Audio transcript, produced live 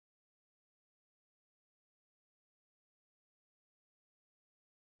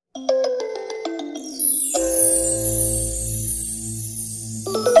Pango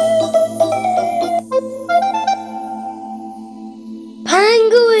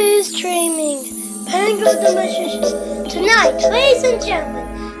is dreaming. Pango the Magician. Tonight, ladies and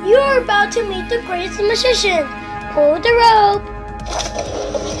gentlemen, you are about to meet the greatest magician. Pull the rope.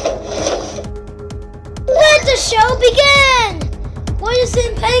 Let the show begin! What is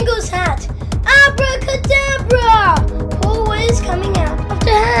in Pango's hat? Abracadabra! Pull what is coming out of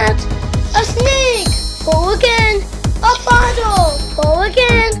the hat. A snake. Pull again. A bottle. Pull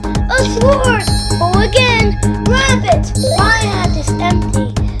again. A sword. Pull again. Rabbit. My hat is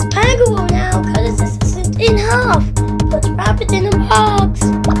empty. Pango will now cut his assistant in half. Put Rabbit in a box.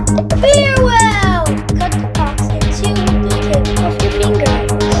 Farewell! Cut the box into the tip of your finger.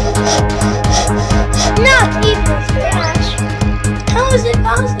 Not even a scratch. How is it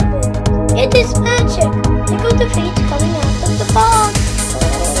possible? It is magic. Look at the feet coming out of the box.